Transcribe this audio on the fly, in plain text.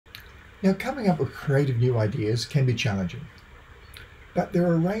Now, coming up with creative new ideas can be challenging, but there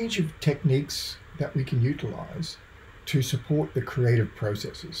are a range of techniques that we can utilize to support the creative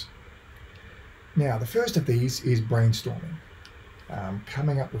processes. Now, the first of these is brainstorming,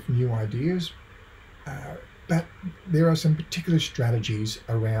 coming up with new ideas, but there are some particular strategies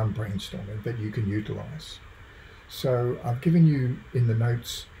around brainstorming that you can utilize. So I've given you in the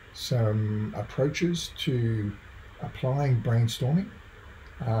notes some approaches to applying brainstorming,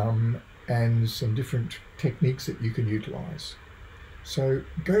 and some different techniques that you can utilize. So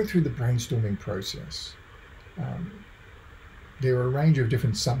go through the brainstorming process. There are a range of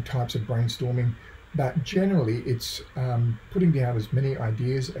different subtypes of brainstorming, but generally it's putting down as many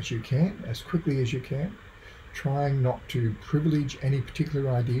ideas as you can, as quickly as you can, trying not to privilege any particular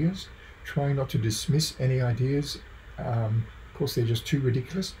ideas, trying not to dismiss any ideas. Of course, they're just too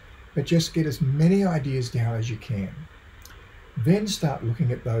ridiculous, but just get as many ideas down as you can. Then start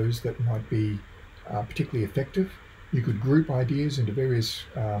looking at those that might be particularly effective. You could group ideas into various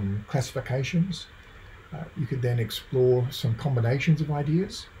classifications. You could then explore some combinations of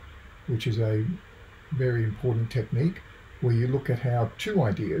ideas, which is a very important technique, where you look at how two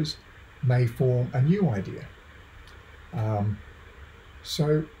ideas may form a new idea.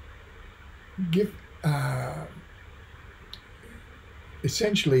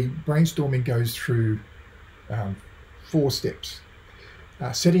 Essentially, brainstorming goes through 4 steps.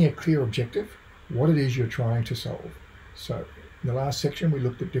 Setting a clear objective, what it is you're trying to solve. So in the last section, we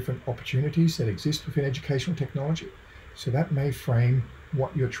looked at different opportunities that exist within educational technology. So that may frame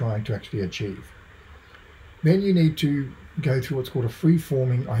what you're trying to actually achieve. Then you need to go through what's called a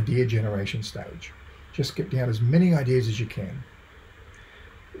free-forming idea generation stage. Just get down as many ideas as you can.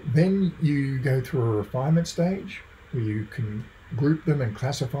 Then you go through a refinement stage where you can group them and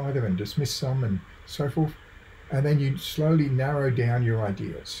classify them and dismiss some and so forth. And then you slowly narrow down your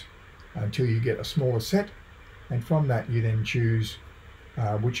ideas until you get a smaller set. And from that, you then choose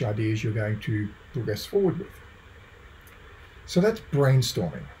which ideas you're going to progress forward with. So that's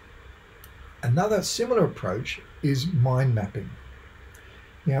brainstorming. Another similar approach is mind mapping.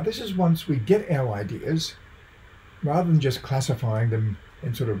 Now, this is once we get our ideas, rather than just classifying them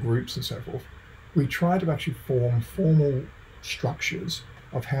in sort of groups and so forth, we try to actually form formal structures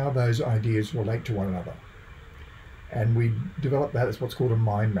of how those ideas relate to one another. And we develop that as what's called a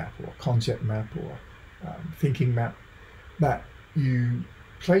mind map or a concept map or thinking map. But you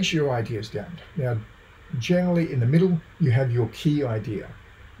place your ideas down. Now, generally in the middle, you have your key idea.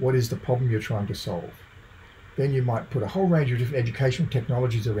 What is the problem you're trying to solve? Then you might put a whole range of different educational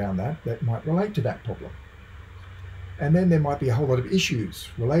technologies around that might relate to that problem. And then there might be a whole lot of issues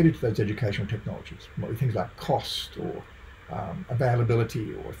related to those educational technologies. It might be things like cost or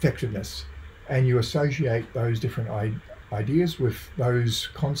availability or effectiveness. And you associate those different ideas with those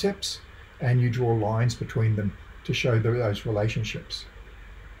concepts, and you draw lines between them to show those relationships.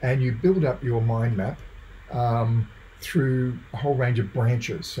 And you build up your mind map through a whole range of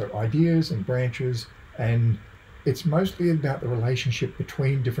branches, so ideas and branches, and it's mostly about the relationship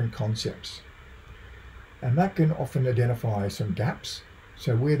between different concepts. And that can often identify some gaps.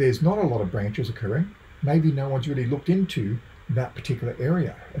 So where there's not a lot of branches occurring, maybe no one's really looked into that particular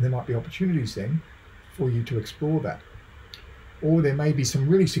area, and there might be opportunities then for you to explore that. Or there may be some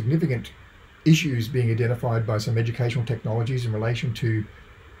really significant issues being identified by some educational technologies in relation to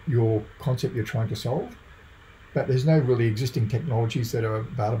your concept you're trying to solve, but there's no really existing technologies that are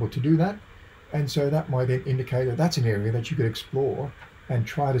available to do that. And so that might then indicate that that's an area that you could explore and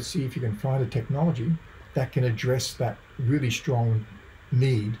try to see if you can find a technology that can address that really strong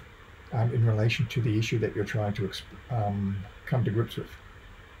need in relation to the issue that you're trying to come to grips with.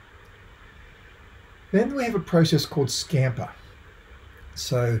 Then we have a process called Scamper.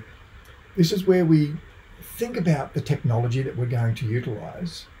 So this is where we think about the technology that we're going to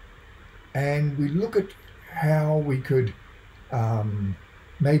utilize, and we look at how we could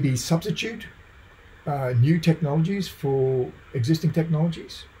maybe substitute new technologies for existing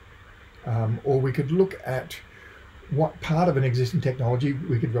technologies, or we could look at what part of an existing technology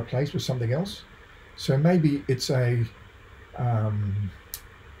we could replace with something else. So maybe it's an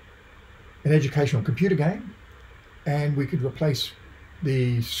educational computer game, and we could replace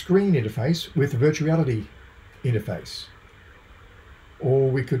the screen interface with a virtual reality interface. Or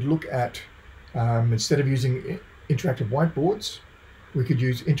we could look at, instead of using interactive whiteboards, we could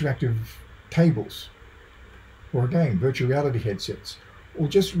use interactive tables, or again, virtual reality headsets, or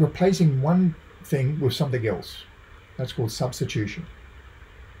just replacing one thing with something else. That's called substitution.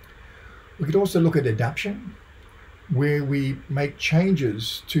 We could also look at adaptation, where we make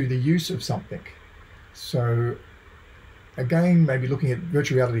changes to the use of something. So again, maybe looking at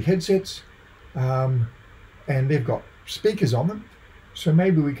virtual reality headsets, and they've got speakers on them. So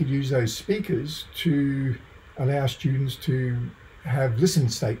maybe we could use those speakers to allow students to have listening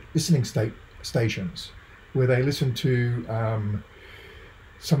stations where they listen to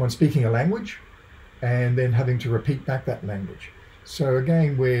someone speaking a language and then having to repeat back that language. So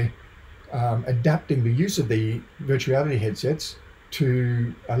again, we're adapting the use of the virtual reality headsets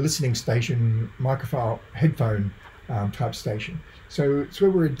to a listening station, microphone, headphone type station. So it's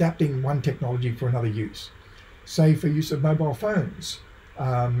where we're adapting one technology for another use. Say for use of mobile phones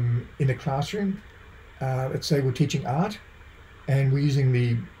in a classroom, let's say we're teaching art and we're using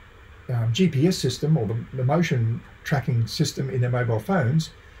the GPS system or the motion tracking system in their mobile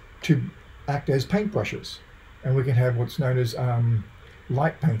phones to act as paintbrushes. And we can have what's known as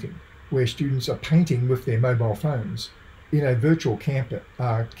light painting, where students are painting with their mobile phones in a virtual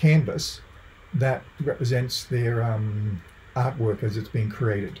canvas that represents their artwork as it's being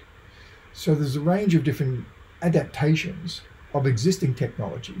created. So there's a range of different adaptations of existing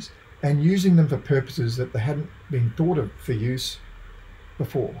technologies and using them for purposes that they hadn't been thought of for use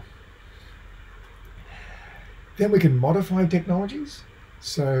before. Then we can modify technologies.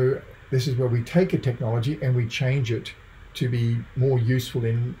 So this is where we take a technology and we change it to be more useful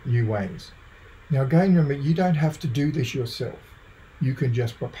in new ways. Now again, remember, you don't have to do this yourself. You can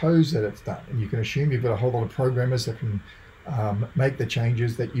just propose that it's done, and you can assume you've got a whole lot of programmers that can make the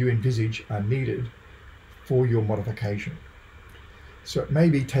changes that you envisage are needed for your modification. So it may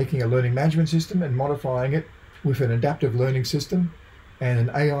be taking a learning management system and modifying it with an adaptive learning system and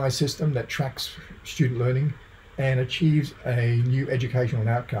an AI system that tracks student learning and achieves a new educational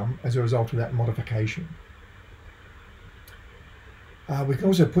outcome as a result of that modification. We can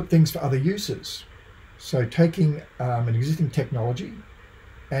also put things for other uses. So taking an existing technology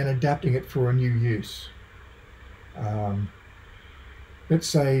and adapting it for a new use. Let's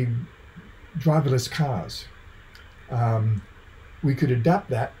say driverless cars. We could adapt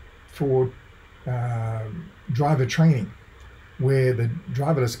that for driver training, where the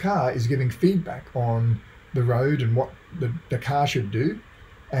driverless car is giving feedback on the road and what the car should do,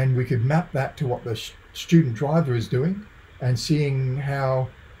 and we could map that to what the student driver is doing and seeing how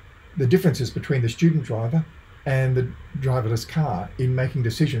the differences between the student driver and the driverless car in making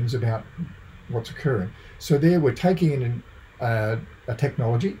decisions about what's occurring. So there we're taking in a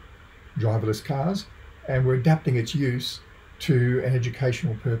technology, driverless cars, and we're adapting its use to an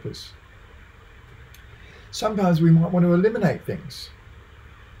educational purpose. Sometimes we might want to eliminate things.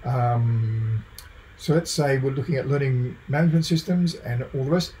 So let's say we're looking at learning management systems and all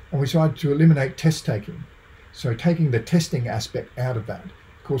the rest, and we decide to eliminate test taking. So taking the testing aspect out of that.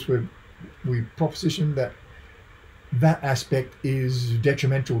 Of course, we proposition that that aspect is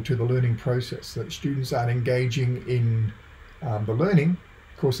detrimental to the learning process, that students aren't engaging in the learning.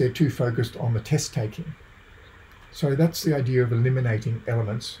 Of course, they're too focused on the test taking. So that's the idea of eliminating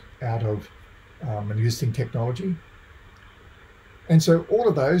elements out of an existing technology. And so all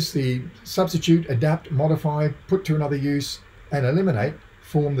of those, the substitute, adapt, modify, put to another use, and eliminate,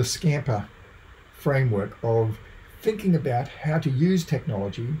 form the Scamper framework of thinking about how to use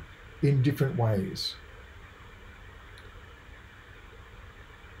technology in different ways.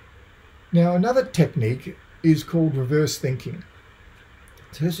 Now, another technique is called reverse thinking.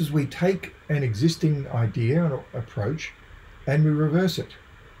 So this is we take an existing idea or approach and we reverse it.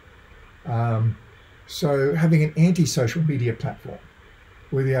 So having an anti-social media platform,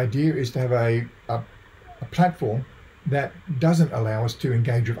 where the idea is to have a platform that doesn't allow us to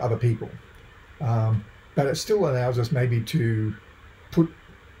engage with other people, but it still allows us maybe to put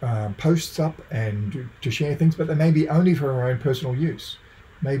posts up and to share things, but they may be only for our own personal use,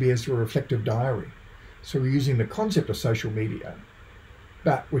 maybe as a reflective diary. So we're using the concept of social media,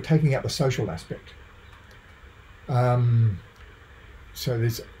 but we're taking out the social aspect. So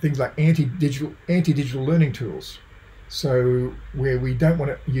there's things like anti-digital learning tools. So where we don't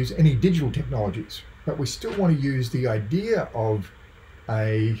want to use any digital technologies, but we still want to use the idea of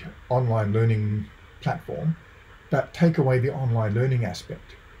a online learning platform, but take away the online learning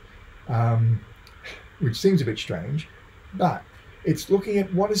aspect, which seems a bit strange, but it's looking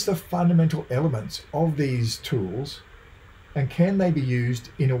at what is the fundamental elements of these tools and can they be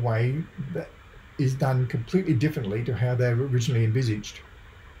used in a way that is done completely differently to how they were originally envisaged.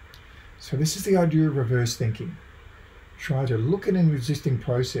 So this is the idea of reverse thinking. Try to look at an existing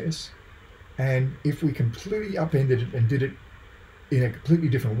process, and if we completely upended it and did it in a completely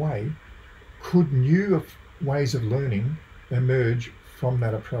different way, could new ways of learning emerge from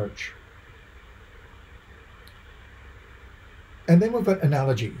that approach? And then we've got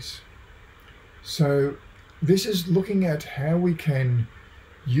analogies. So this is looking at how we can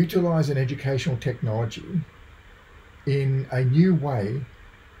utilize an educational technology in a new way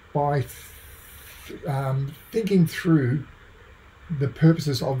by thinking through the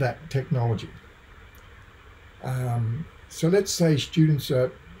purposes of that technology. So let's say students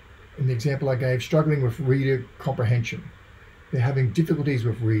are, in the example I gave, struggling with reader comprehension. They're having difficulties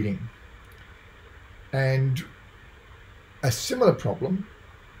with reading. And a similar problem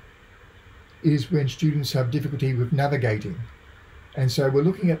is when students have difficulty with navigating. And so we're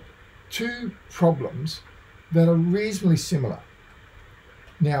looking at two problems that are reasonably similar.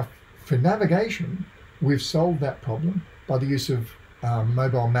 Now, for navigation, we've solved that problem by the use of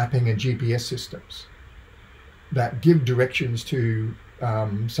mobile mapping and GPS systems that give directions to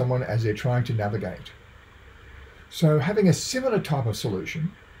someone as they're trying to navigate. So having a similar type of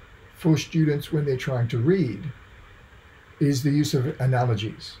solution for students when they're trying to read is the use of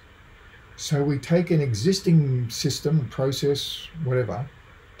analogies. So we take an existing system, process, whatever,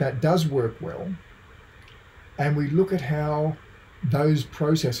 that does work well, and we look at how those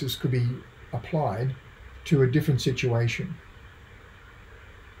processes could be applied to a different situation.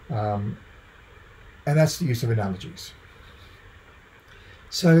 And that's the use of analogies.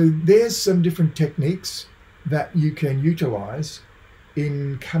 So there's some different techniques that you can utilize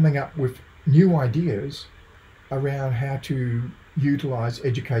in coming up with new ideas around how to utilize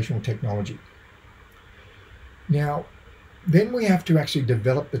educational technology. Now, then we have to actually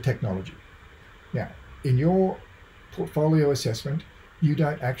develop the technology. Now, in your portfolio assessment, you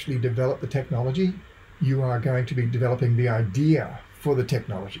don't actually develop the technology. You are going to be developing the idea for the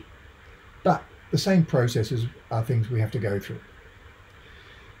technology. But the same processes are things we have to go through.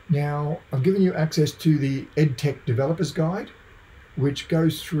 Now, I've given you access to the EdTech Developers Guide, which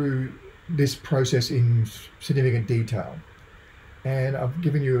goes through this process in significant detail. And I've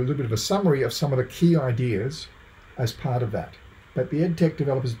given you a little bit of a summary of some of the key ideas as part of that. But the EdTech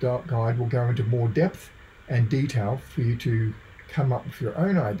Developers Guide will go into more depth and detail for you to come up with your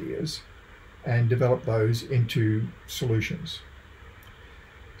own ideas and develop those into solutions.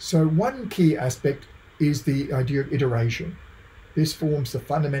 So one key aspect is the idea of iteration. This forms the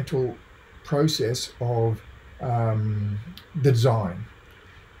fundamental process of the design,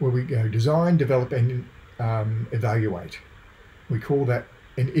 where we go design, develop, and evaluate. We call that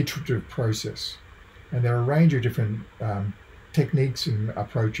an iterative process. And there are a range of different techniques and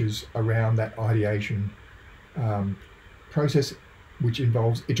approaches around that ideation process, which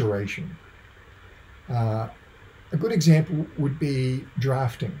involves iteration. A good example would be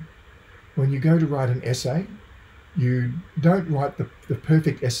drafting. When you go to write an essay, you don't write the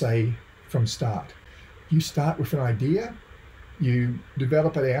perfect essay from start. You start with an idea, you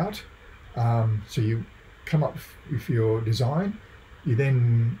develop it out, so you come up with your design, you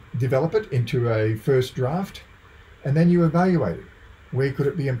then develop it into a first draft, and then you evaluate it. Where could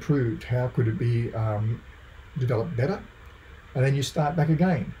it be improved? How could it be developed better? And then you start back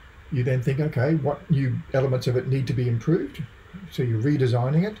again. You then think, okay, what new elements of it need to be improved? So you're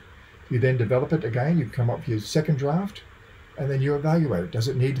redesigning it. You then develop it again. You come up with your second draft, and then you evaluate it. Does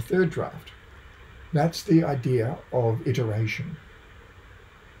it need a third draft? That's the idea of iteration.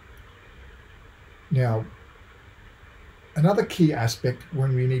 Now, another key aspect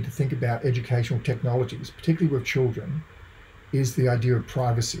when we need to think about educational technologies, particularly with children, is the idea of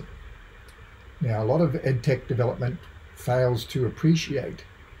privacy. Now, a lot of EdTech development fails to appreciate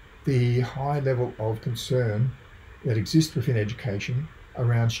the high level of concern that exists within education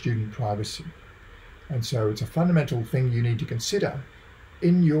around student privacy. And so it's a fundamental thing you need to consider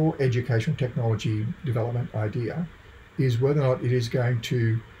in your educational technology development idea, is whether or not it is going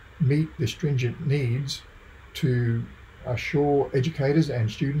to meet the stringent needs to assure educators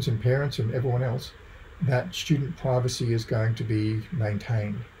and students and parents and everyone else that student privacy is going to be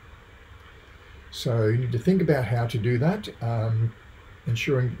maintained. So you need to think about how to do that,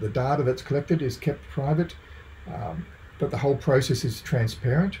 ensuring the data that's collected is kept private, that the whole process is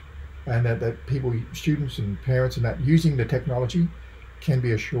transparent, and that people, students and parents and that using the technology can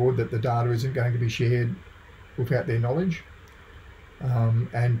be assured that the data isn't going to be shared without their knowledge,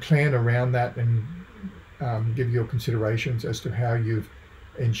 and plan around that and give your considerations as to how you've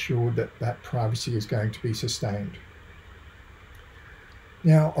ensured that that privacy is going to be sustained.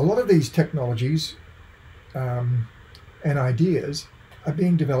 Now, a lot of these technologies and ideas are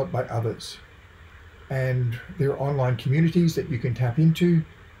being developed by others, and there are online communities that you can tap into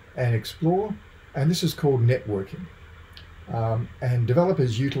and explore, and this is called networking. And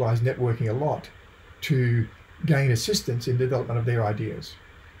developers utilize networking a lot to gain assistance in the development of their ideas.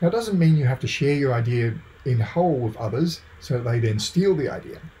 Now, it doesn't mean you have to share your idea in whole with others so that they then steal the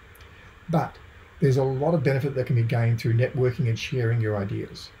idea, but there's a lot of benefit that can be gained through networking and sharing your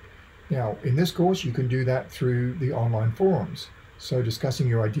ideas. Now, in this course, you can do that through the online forums. So discussing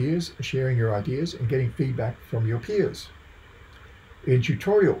your ideas, sharing your ideas, and getting feedback from your peers. In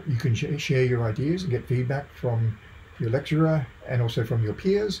tutorial, you can share your ideas and get feedback from your lecturer and also from your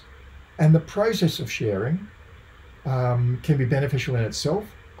peers. And the process of sharing can be beneficial in itself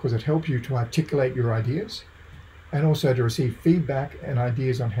because it helps you to articulate your ideas and also to receive feedback and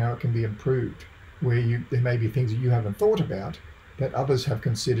ideas on how it can be improved, where there may be things that you haven't thought about that others have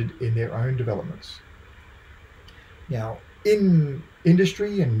considered in their own developments. Now, in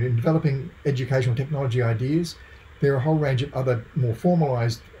industry and in developing educational technology ideas, there are a whole range of other more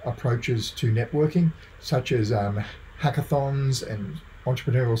formalized approaches to networking, such as hackathons and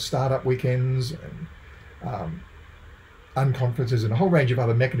entrepreneurial startup weekends and unconferences and a whole range of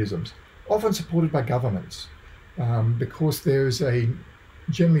other mechanisms, often supported by governments, because there's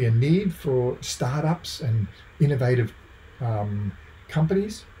generally a need for startups and innovative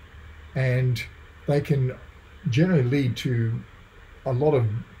companies, and they can generally lead to a lot of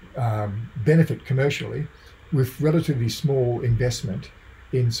benefit commercially with relatively small investment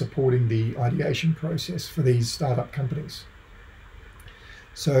in supporting the ideation process for these startup companies.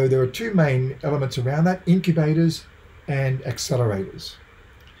 So there are two main elements around that: incubators and accelerators.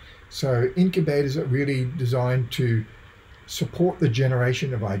 So incubators are really designed to support the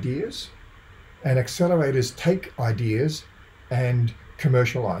generation of ideas, and accelerators take ideas and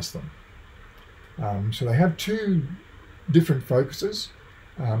commercialize them. So they have two different focuses.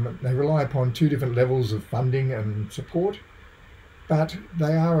 They rely upon two different levels of funding and support, but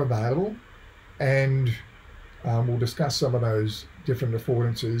they are available, and we'll discuss some of those different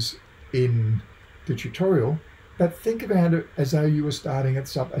affordances in the tutorial. But think about it as though you were starting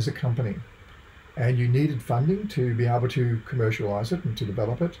it up as a company and you needed funding to be able to commercialize it and to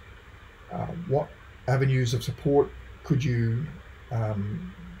develop it. What avenues of support could you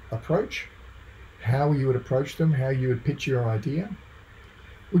approach? How you would approach them, how you would pitch your idea,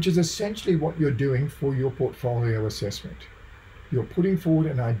 which is essentially what you're doing for your portfolio assessment. You're putting forward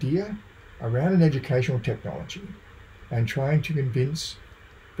an idea around an educational technology and trying to convince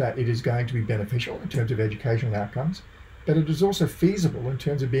that it is going to be beneficial in terms of educational outcomes, but it is also feasible in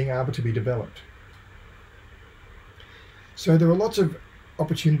terms of being able to be developed. So there are lots of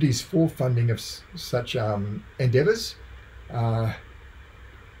opportunities for funding of such endeavors.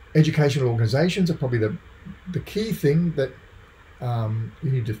 Educational organizations are probably the key thing that you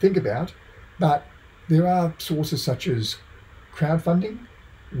need to think about, but there are sources such as crowdfunding,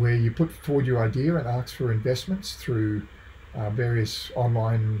 where you put forward your idea and ask for investments through various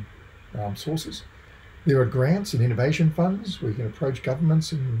online sources. There are grants and innovation funds where you can approach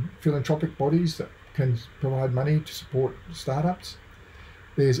governments and philanthropic bodies that can provide money to support startups.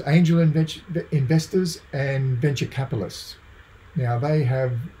 There's angel investors and venture capitalists. Now they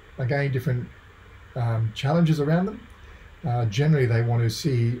have, again, different challenges around them. Generally, they want to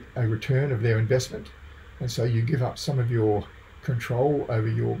see a return of their investment, and so you give up some of your control over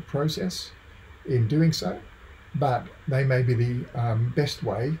your process in doing so, but they may be the best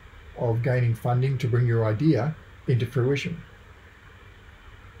way of gaining funding to bring your idea into fruition.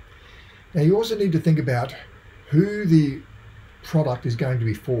 Now, you also need to think about who the product is going to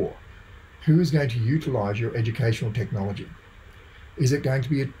be for. Who is going to utilize your educational technology? Is it going to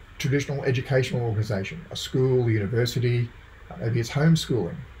be a traditional educational organization, a school, a university, maybe it's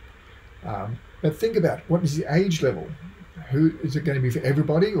homeschooling? But think about what is the age level? Who is it going to be for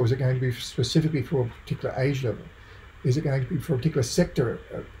everybody, or is it going to be specifically for a particular age level? Is it going to be for a particular sector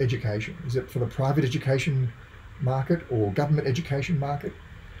of education? Is it for the private education market or government education market?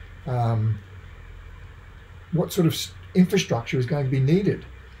 What sort of infrastructure is going to be needed?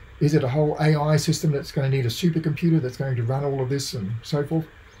 Is it a whole AI system that's going to need a supercomputer that's going to run all of this and so forth?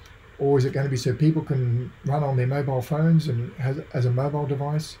 Or is it going to be so people can run on their mobile phones and as a mobile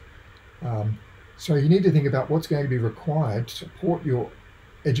device? So you need to think about what's going to be required to support your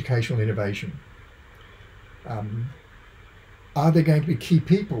educational innovation. Are there going to be key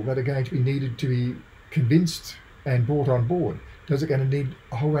people that are going to be needed to be convinced and brought on board? Is it going to need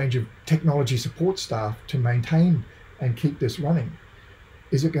a whole range of technology support staff to maintain and keep this running?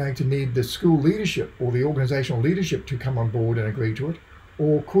 Is it going to need the school leadership or the organizational leadership to come on board and agree to it?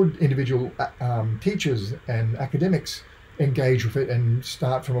 Or could individual teachers and academics engage with it and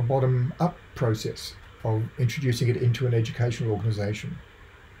start from a bottom-up process of introducing it into an educational organization?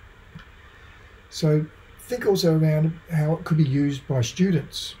 So think also around how it could be used by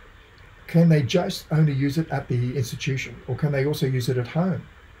students. Can they just only use it at the institution, or can they also use it at home?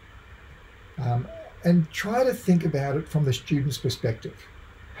 And try to think about it from the student's perspective.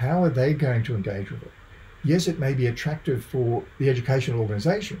 How are they going to engage with it? Yes, it may be attractive for the educational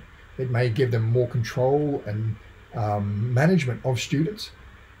organisation. It may give them more control and management of students,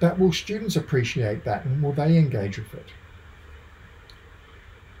 but will students appreciate that, and will they engage with it?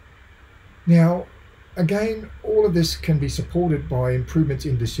 Now, again, all of this can be supported by improvements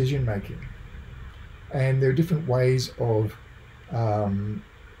in decision making. And there are different ways of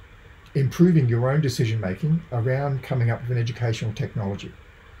improving your own decision making around coming up with an educational technology.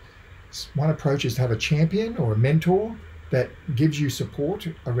 One approach is to have a champion or a mentor that gives you support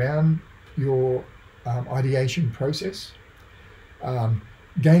around your ideation process.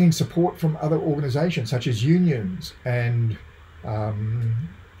 Gaining support from other organizations such as unions and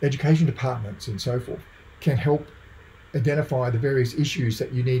education departments and so forth can help identify the various issues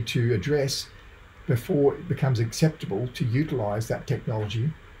that you need to address before it becomes acceptable to utilize that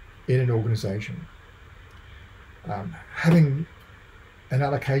technology in an organization. Having an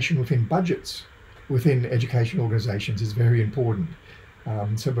allocation within budgets within education organizations is very important.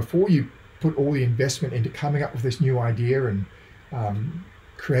 So before you put all the investment into coming up with this new idea and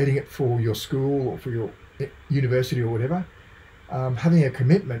creating it for your school or for your university or whatever, having a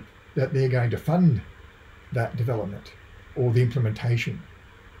commitment that they're going to fund that development or the implementation.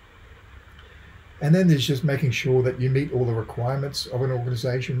 And then there's just making sure that you meet all the requirements of an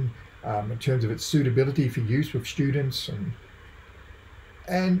organization in terms of its suitability for use with students,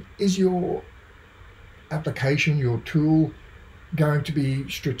 and is your application, your tool, going to be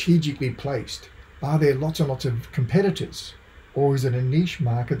strategically placed? Are there lots and lots of competitors, or is it a niche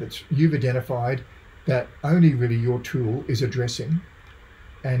market that you've identified that only really your tool is addressing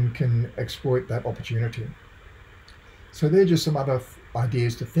and can exploit that opportunity? So they're just some other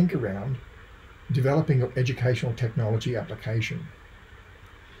ideas to think around developing your educational technology application.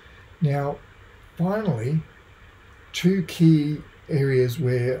 Now, finally, two key areas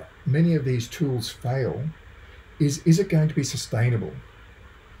where many of these tools fail is it going to be sustainable?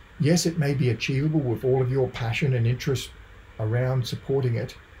 Yes, it may be achievable with all of your passion and interest around supporting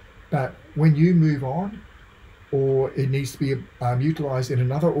it, but when you move on or it needs to be utilized in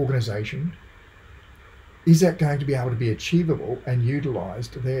another organization, is that going to be able to be achievable and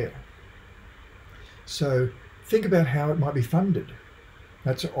utilized there? So think about how it might be funded.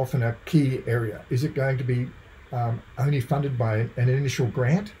 That's often a key area. Is it going to be only funded by an initial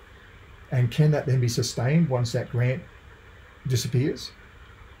grant? And can that then be sustained once that grant disappears?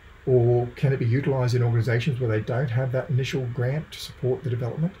 Or can it be utilized in organizations where they don't have that initial grant to support the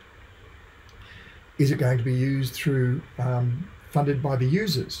development? Is it going to be used through funded by the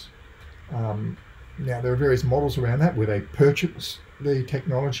users? Now, there are various models around that where they purchase the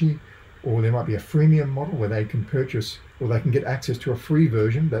technology, or there might be a freemium model where they can purchase or they can get access to a free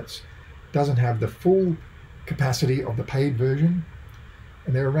version that doesn't have the full capacity of the paid version.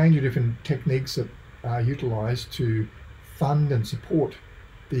 And there are a range of different techniques that are utilized to fund and support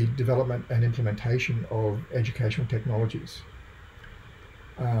the development and implementation of educational technologies.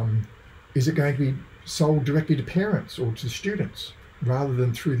 Is it going to be sold directly to parents or to students rather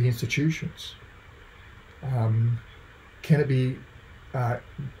than through the institutions? Can it be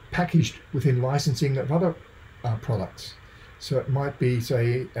packaged within licensing of other products? So it might be,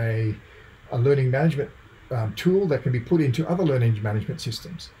 say, a learning management tool that can be put into other learning management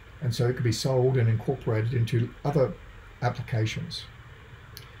systems, and so it could be sold and incorporated into other applications.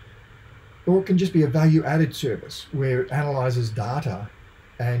 Or it can just be a value-added service where it analyzes data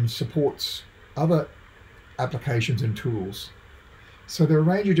and supports other applications and tools. So there are a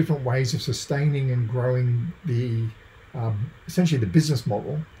range of different ways of sustaining and growing the essentially the business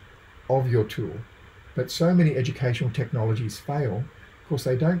model of your tool. But so many educational technologies fail. Of course,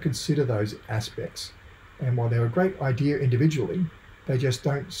 they don't consider those aspects. And while they're a great idea individually, they just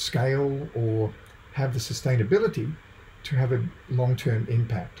don't scale or have the sustainability to have a long-term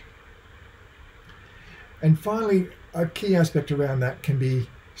impact. And finally, a key aspect around that can be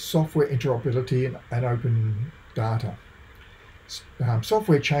software interoperability and open data.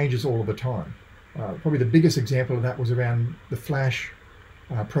 Software changes all of the time. Probably the biggest example of that was around the Flash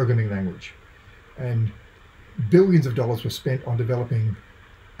programming language. And billions of dollars were spent on developing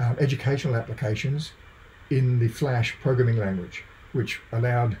educational applications in the Flash programming language, which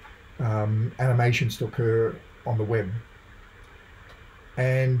allowed animations to occur on the web.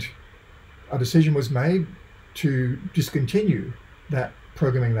 And a decision was made to discontinue that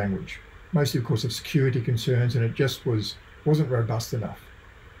programming language, mostly because of security concerns, and it just wasn't robust enough.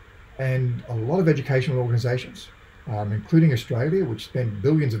 And a lot of educational organizations, including Australia, which spent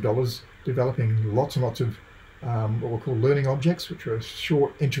billions of dollars developing lots and lots of what we call learning objects, which are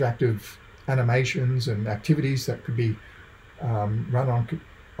short interactive animations and activities that could be run on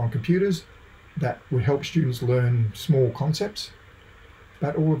on computers that would help students learn small concepts,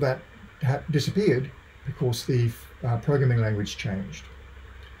 but all of that disappeared because the programming language changed.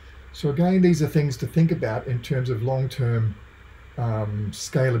 So again, these are things to think about in terms of long-term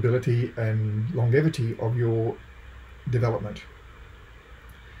scalability and longevity of your development.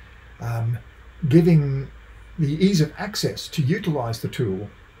 Giving the ease of access to utilize the tool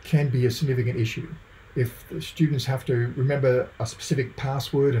can be a significant issue. If the students have to remember a specific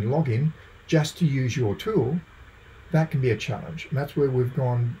password and login just to use your tool, that can be a challenge. And that's where we've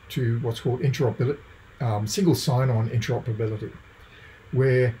gone to what's called interoperability, single sign-on interoperability,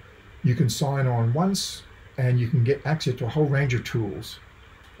 where you can sign on once and you can get access to a whole range of tools.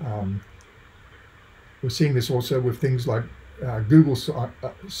 We're seeing this also with things like Google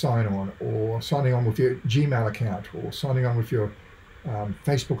sign-on, or signing on with your Gmail account, or signing on with your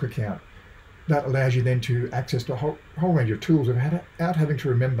Facebook account. That allows you then to access to a whole range of tools without having to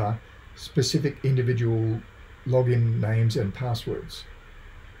remember specific individual login names and passwords.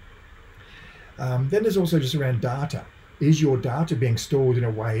 Then there's also just around data. Is your data being stored in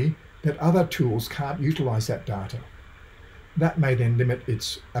a way that other tools can't utilize that data? That may then limit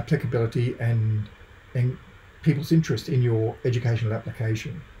its applicability and people's interest in your educational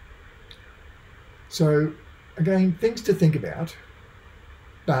application. So again, things to think about,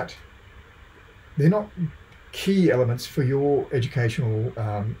 but they're not key elements for your educational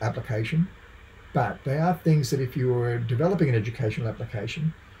application, but they are things that if you are developing an educational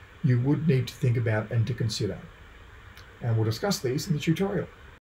application, you would need to think about and to consider. And we'll discuss these in the tutorial.